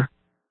or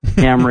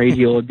ham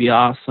radio would be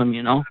awesome.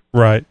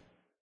 Right.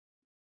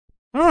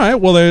 All right.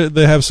 Well,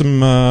 they have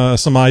some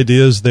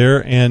ideas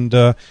there, and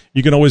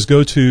you can always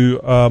go to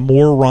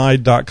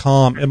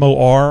morryde.com,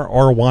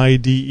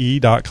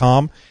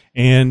 MORRYDE.com,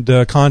 and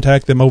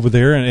contact them over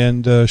there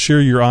and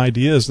share your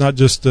ideas, not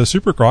just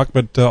Super Croc,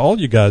 but all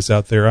you guys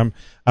out there.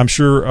 I'm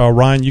sure,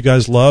 Ryan, you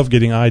guys love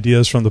getting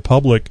ideas from the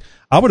public.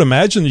 I would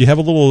imagine you have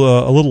a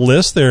little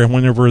list there, and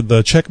whenever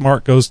the check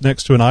mark goes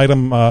next to an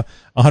item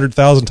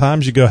 100,000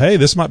 times, you go, hey,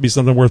 this might be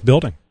something worth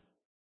building.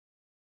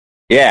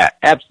 Yeah,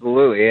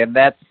 absolutely. And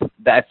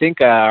I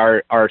think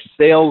our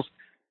sales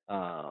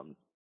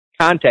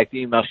contact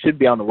email should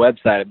be on the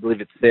website. I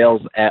believe it's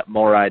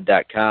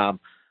sales@moride.com.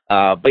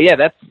 But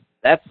yeah,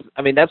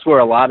 that's where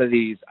a lot of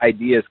these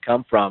ideas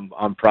come from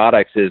on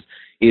products is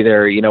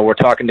either, we're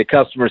talking to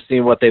customers,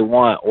 seeing what they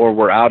want, or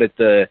we're out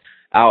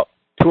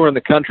touring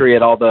the country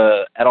at all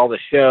the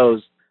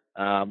shows,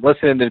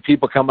 listening to the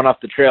people coming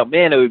off the trail.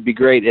 Man, it would be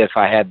great if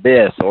I had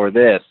this or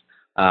this.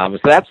 So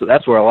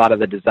that's where a lot of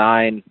the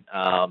design,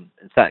 and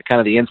kind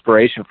of the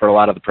inspiration for a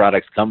lot of the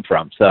products come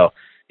from. So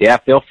yeah,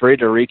 feel free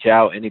to reach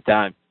out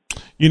anytime.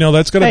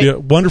 That's going to be a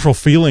wonderful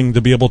feeling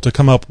to be able to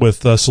come up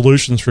with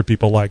solutions for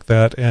people like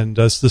that, and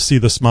to see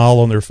the smile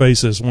on their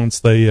faces once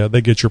they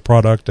get your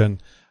product,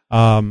 and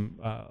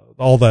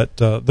all that.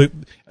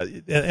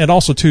 And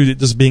also too,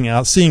 just being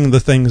out, seeing the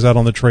things out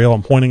on the trail,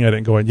 and pointing at it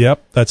and going,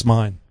 "Yep, that's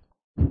mine."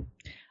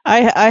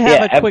 I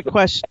have a quick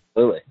question.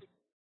 Absolutely.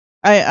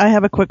 I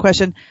have a quick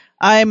question.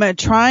 I'm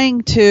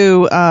trying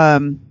to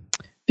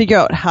figure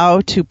out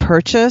how to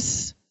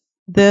purchase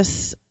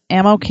this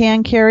ammo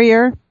can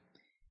carrier.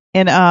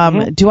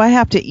 And do I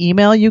have to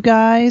email you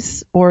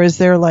guys, or is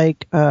there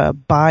like a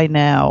buy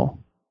now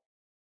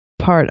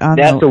part on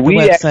the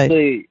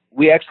website?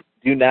 We actually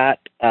do not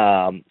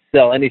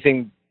sell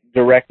anything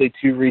directly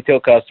to retail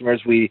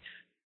customers. We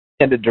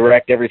tend to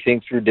direct everything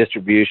through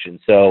distribution.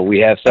 So we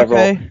have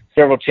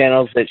several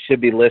channels that should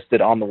be listed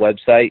on the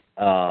website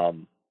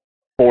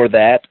for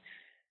that.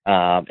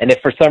 And if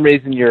for some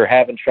reason you're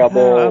having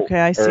trouble,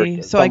 I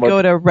see. So I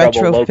go to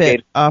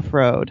Retrofit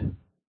Off-Road.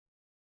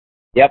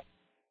 Yep.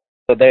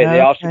 So they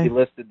all should be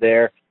listed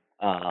there.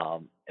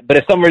 But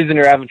if some reason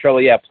you're having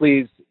trouble,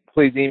 please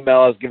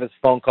email us, give us a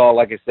phone call.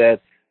 Like I said,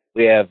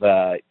 we have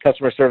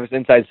customer service,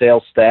 inside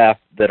sales staff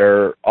that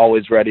are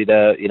always ready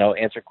to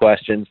answer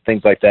questions,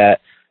 things like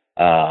that.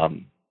 But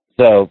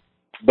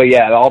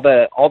yeah, all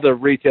the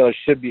retailers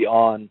should be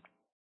on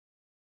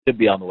the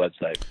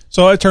website.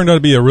 So it turned out to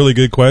be a really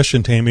good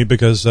question, Tammy,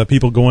 because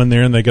people go in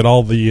there and they get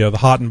all the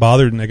hot and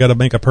bothered, and they got to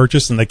make a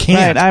purchase and they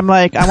can't. Right. I'm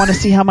like, I want to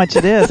see how much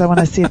it is. I want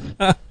to see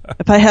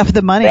if I have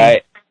the money.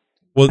 Right.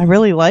 Well, I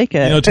really like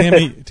it.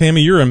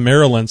 Tammy, you're in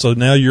Maryland, so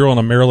now you're on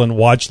a Maryland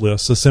watch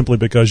list, so simply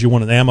because you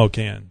want an ammo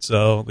can.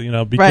 So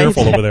be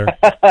careful over there.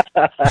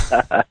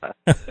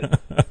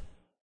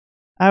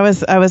 I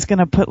was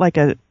gonna put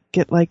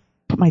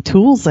put my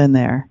tools in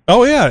there.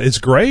 Oh yeah, it's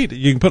great.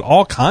 You can put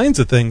all kinds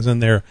of things in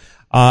there.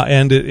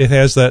 And it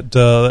has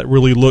that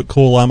really look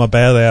cool, I'm a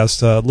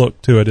badass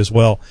look to it as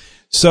well.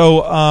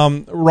 So,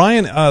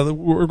 Ryan,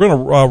 we're going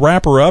to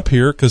wrap her up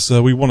here because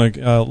we want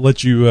to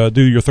let you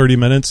do your 30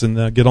 minutes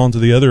and get on to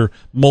the other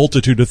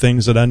multitude of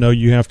things that I know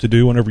you have to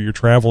do whenever you're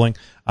traveling.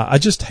 I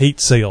just hate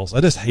sales.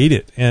 I just hate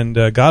it.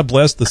 And God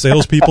bless the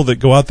salespeople that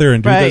go out there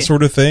and do that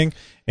sort of thing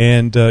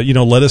and,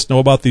 let us know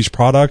about these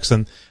products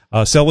and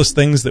sell us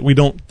things that we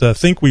don't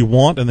think we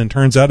want, and then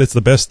turns out it's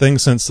the best thing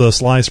since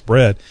sliced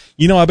bread.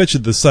 I bet you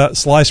the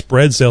sliced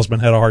bread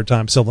salesman had a hard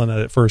time selling it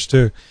at first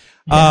too.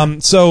 Yeah.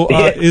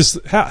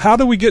 How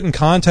do we get in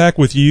contact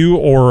with you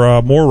or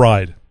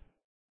MORide?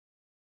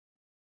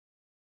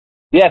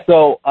 Yeah,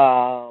 so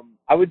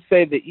I would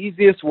say the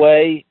easiest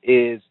way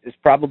is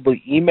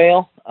probably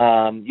email.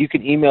 You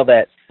can email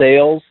that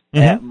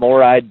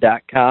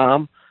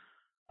sales@moride.com,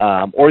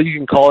 or you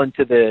can call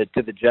into the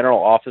general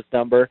office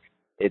number.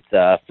 It's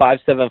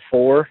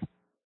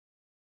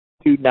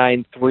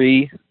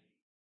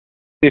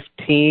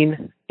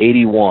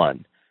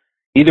 574-293-1581.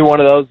 Either one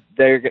of those,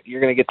 you're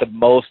going to get the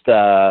most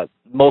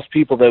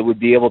people that would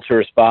be able to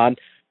respond.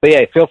 But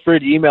yeah, feel free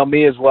to email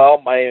me as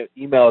well. My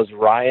email is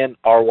Ryan,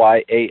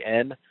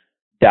 RYAN,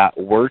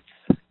 .Wertz,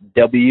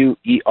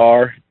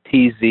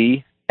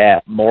 WERTZ,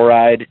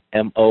 @MORRIDE,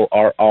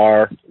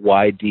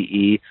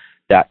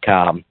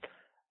 MORRYDE.com.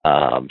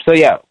 So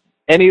yeah,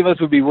 any of us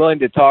would be willing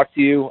to talk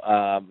to you,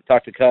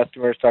 talk to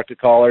customers, talk to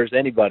callers,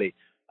 anybody.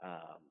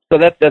 So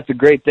that's a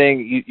great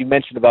thing. You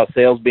mentioned about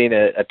sales being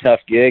a tough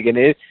gig, and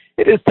it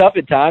is tough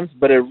at times,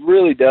 but it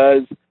really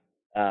does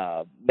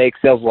make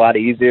sales a lot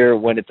easier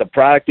when it's a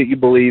product that you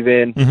believe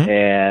in,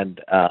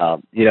 and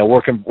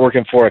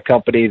working for a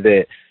company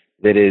that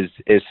is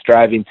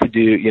striving to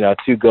do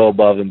to go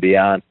above and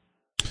beyond.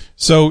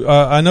 So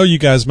I know you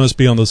guys must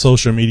be on the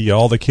social media.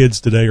 All the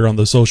kids today are on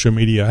the social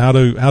media. How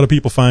do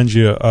people find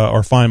you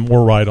or find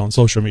MORide on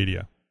social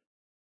media?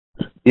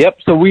 Yep.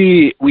 So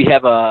we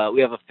have a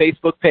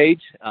Facebook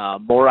page,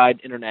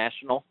 MORide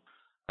International.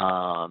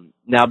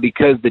 Now,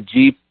 because the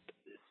Jeep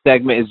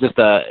segment is just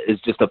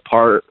a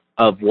part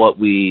of what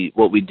we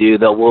do,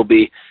 there will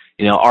be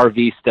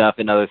RV stuff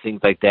and other things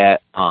like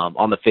that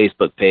on the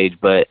Facebook page,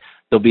 but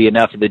there'll be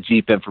enough of the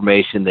Jeep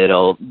information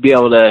that'll be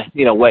able to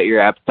whet your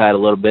appetite a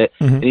little bit.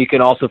 And you can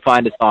also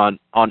find us on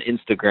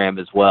Instagram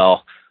as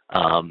well.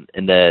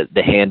 and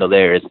the handle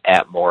there is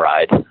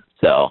 @Moride.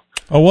 So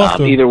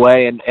Either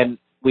way, and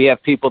we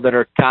have people that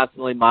are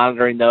constantly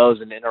monitoring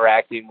those and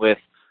interacting with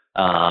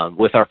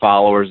our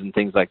followers and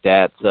things like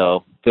that.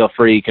 So feel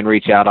free, you can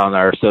reach out on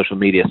our social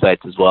media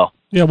sites as well.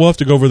 Yeah, we'll have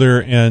to go over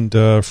there and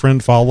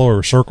friend, follow,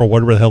 or circle,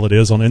 whatever the hell it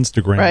is on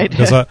Instagram. Right.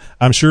 Because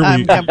I'm sure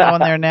I'm going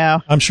there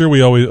now. I'm sure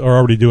we always are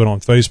already doing it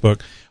on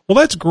Facebook. Well,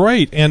 that's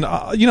great. And,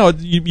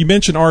 you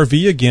mentioned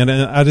RV again,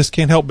 and I just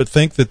can't help but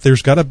think that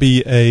there's got to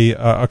be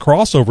a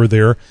crossover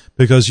there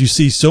because you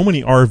see so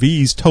many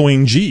RVs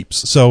towing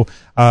Jeeps. So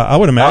I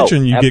would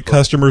imagine you get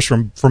customers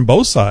from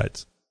both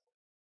sides.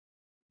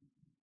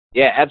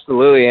 Yeah,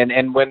 absolutely.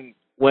 And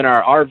when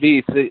our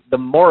RVs, the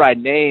Moride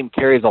name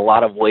carries a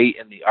lot of weight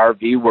in the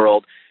RV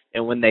world,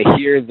 and when they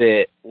hear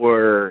that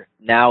we're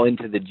now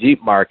into the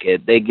Jeep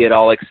market, they get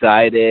all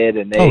excited,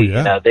 and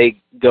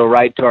they go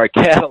right to our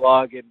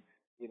catalog, and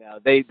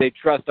they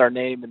trust our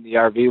name in the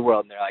RV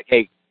world, and they're like,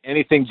 hey,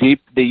 anything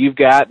Jeep that you've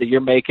got that you're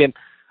making,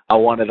 I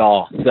want it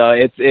all. So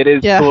it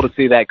is cool to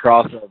see that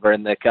crossover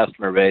in the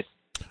customer base.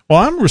 Well,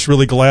 I'm just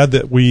really glad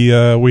that we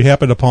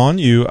happened upon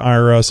you.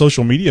 Our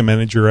social media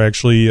manager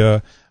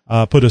actually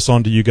put us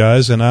on to you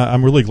guys, and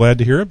I'm really glad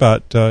to hear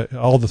about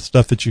all the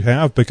stuff that you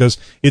have, because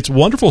it's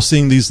wonderful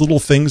seeing these little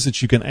things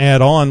that you can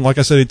add on. Like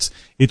I said,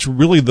 it's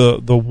really the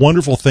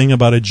wonderful thing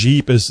about a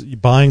Jeep is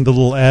buying the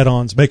little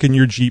add-ons, making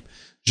your Jeep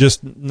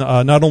just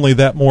not only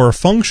that more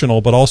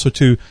functional, but also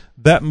to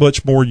that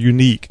much more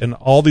unique. And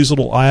all these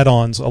little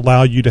add-ons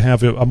allow you to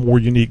have a more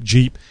unique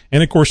Jeep.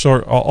 And, of course,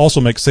 also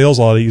make sales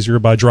a lot easier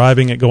by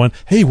driving it going,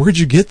 hey, where'd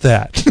you get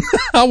that?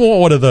 I want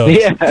one of those.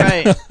 Yeah.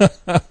 Right.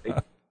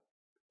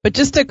 But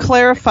just to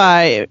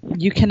clarify,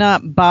 you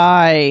cannot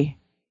buy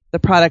the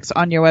products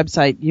on your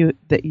website.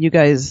 You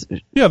guys.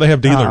 Yeah, they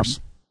have dealers.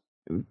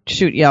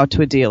 Shoot you out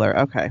to a dealer.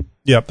 Okay.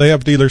 Yep, they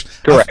have dealers.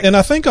 Correct. And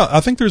I think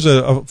there's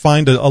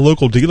find a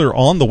local dealer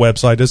on the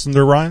website, isn't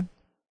there, Ryan?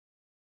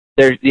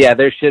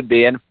 There should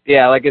be. And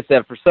like I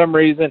said, for some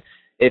reason,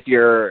 if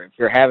you're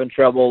having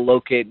trouble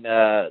locating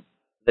the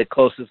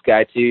closest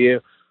guy to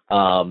you,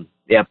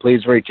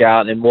 please reach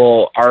out, and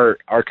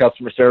our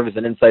customer service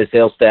and inside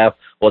sales staff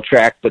will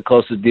track the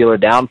closest dealer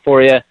down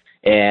for you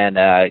and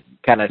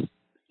kind of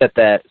set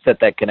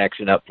that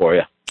connection up for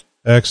you.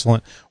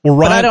 Excellent. Well,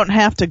 Ryan, but I don't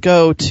have to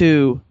go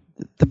to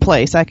the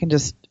place. I can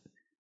just,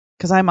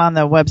 because I'm on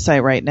the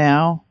website right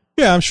now.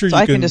 Yeah, I'm sure so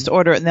I can just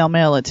order it and they'll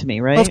mail it to me,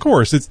 right? Of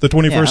course, it's the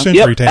 21st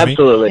century, Tammy.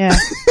 Absolutely. Yeah.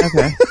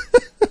 Okay.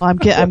 Well, I'm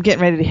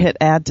getting ready to hit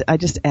add. I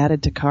just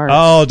added to cart.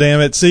 Oh,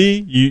 damn it! See,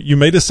 you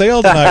made a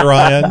sale tonight,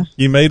 Ryan.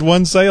 You made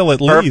one sale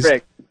at least.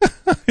 Perfect.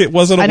 It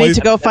wasn't. I need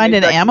to go find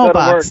an ammo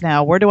box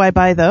now. Where do I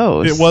buy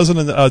those? It wasn't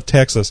in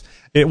Texas.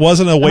 It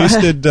wasn't a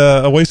wasted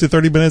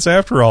 30 minutes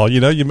after all.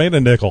 You made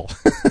a nickel.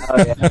 Oh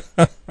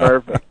yeah,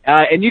 perfect.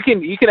 And you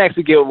can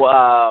actually get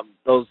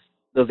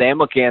those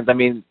ammo cans. I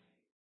mean,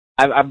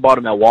 I've bought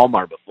them at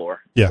Walmart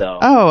before. Yeah. So.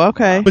 Oh,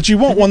 okay. But you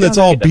want one that's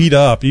all beat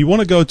up. You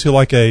want to go to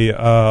like it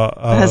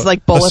has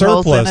like bullet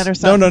holes in it or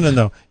something.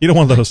 No. You don't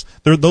want those.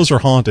 Those are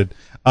haunted.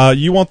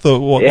 You want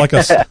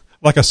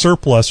like a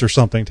surplus or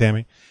something,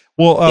 Tammy.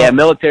 Well,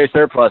 military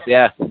surplus.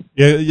 Yeah.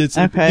 Yeah, it's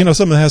okay.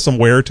 Something that has some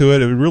wear to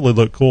it. It would really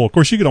look cool. Of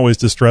course, you can always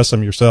distress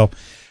them yourself.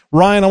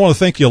 Ryan, I want to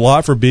thank you a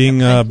lot for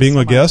being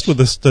a guest with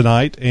us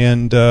tonight.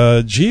 And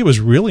it was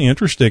really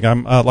interesting.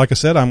 Like I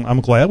said,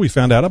 I'm glad we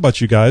found out about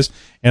you guys,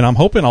 and I'm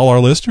hoping all our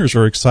listeners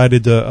are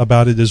excited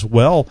about it as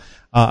well.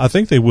 I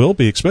think they will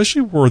be,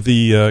 especially for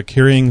the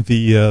carrying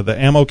the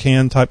ammo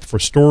can type for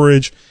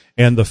storage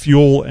and the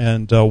fuel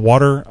and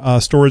water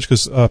storage,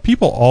 because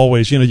people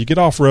always, you get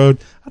off road.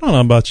 I don't know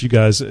about you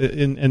guys,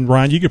 and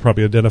Ryan, you could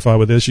probably identify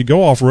with this. You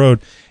go off road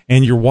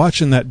and you're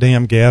watching that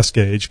damn gas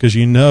gauge, because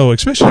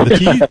especially in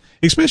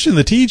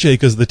the TJ,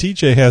 because the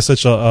TJ has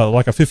such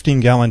like a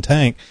 15-gallon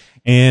tank,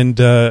 and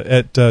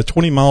at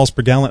 20 miles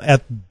per gallon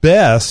at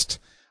best.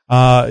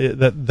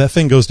 That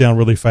thing goes down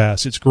really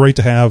fast. It's great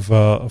to have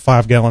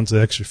 5 gallons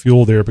of extra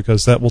fuel there,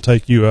 because that will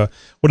take you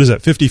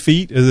 50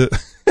 feet? Is it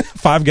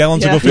 5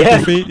 gallons will go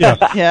 50 feet? Yeah.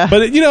 Yeah.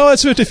 But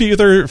it's 50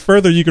 feet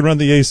further you can run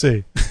the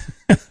AC.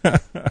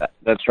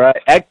 That's right.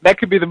 That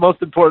could be the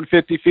most important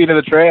 50 feet of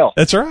the trail.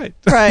 That's right.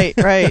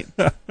 Right.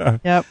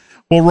 Yep.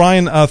 Well,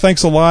 Ryan,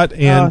 thanks a lot,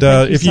 and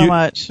thank you so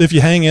much. If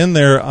you hang in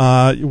there,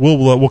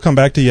 we'll come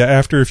back to you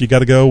after. If you got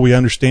to go, we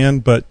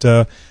understand, but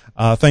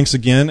thanks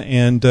again.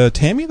 And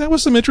Tammy, that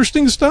was some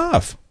interesting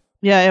stuff.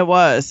 Yeah, it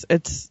was.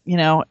 It's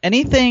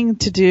anything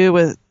to do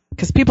with,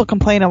 because people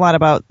complain a lot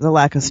about the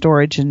lack of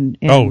storage in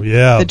the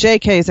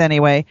JKs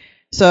anyway.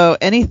 So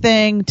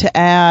anything to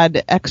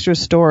add extra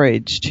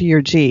storage to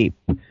your Jeep,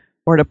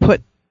 or to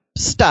put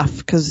stuff,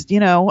 because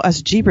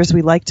us Jeepers,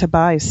 we like to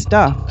buy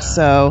stuff.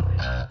 So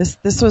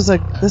this was a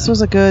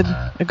good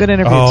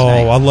interview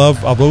tonight. I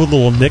love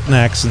little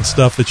knickknacks and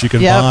stuff that you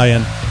can buy,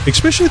 and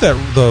especially that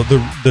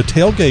the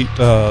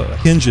tailgate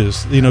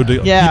hinges, to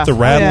keep the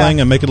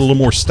rattling and make it a little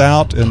more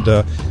stout, and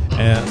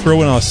and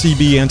throw in a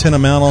CB antenna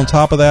mount on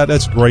top of that.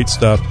 That's great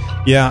stuff.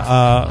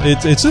 Yeah,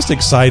 it's just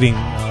exciting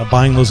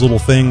buying those little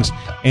things,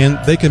 and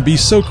they can be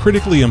so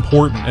critically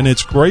important. And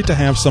it's great to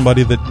have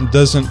somebody that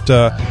doesn't.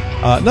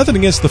 Nothing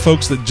against the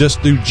folks that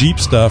just do Jeep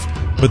stuff,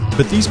 but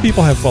these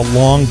people have a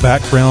long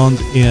background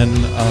in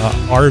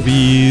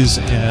RVs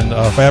and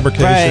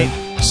fabrication. Right.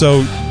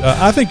 So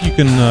I think you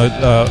can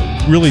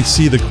really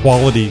see the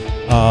quality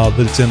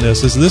that's in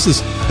this. This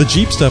is the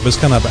Jeep stuff is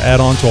kind of an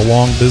add-on to a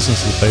long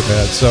business that they've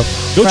had. So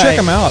go check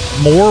them out.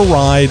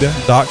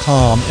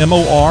 Morryde.com.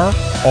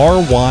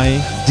 MORYDE.com.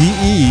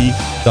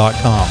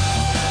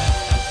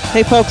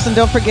 Hey, folks, and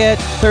don't forget,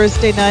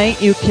 Thursday night,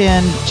 you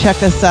can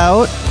check us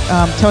out.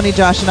 Tony,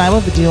 Josh, and I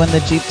will be doing the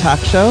Jeep Talk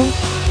Show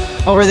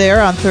over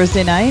there on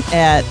Thursday night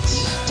at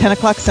 10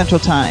 o'clock Central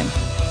Time.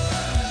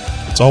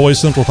 It's always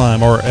Central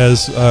Time, or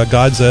as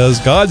God says,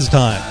 God's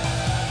time.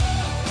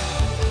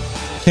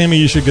 Tammy,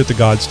 you should get to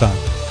God's time.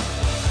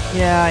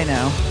 Yeah, I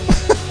know.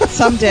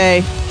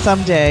 Someday.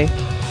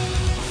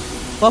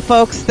 Well,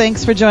 folks,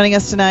 thanks for joining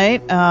us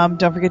tonight.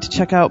 Don't forget to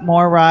check out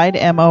Morryde,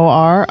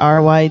 MORRYDE.com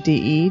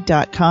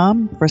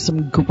for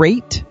some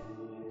great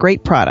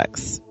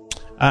products.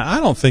 I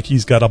don't think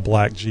he's got a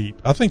black Jeep.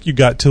 I think you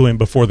got to him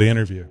before the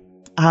interview.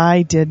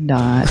 I did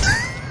not.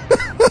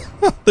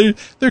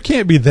 There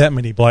can't be that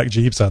many black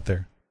Jeeps out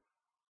there.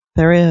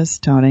 There is,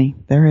 Tony.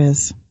 There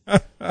is.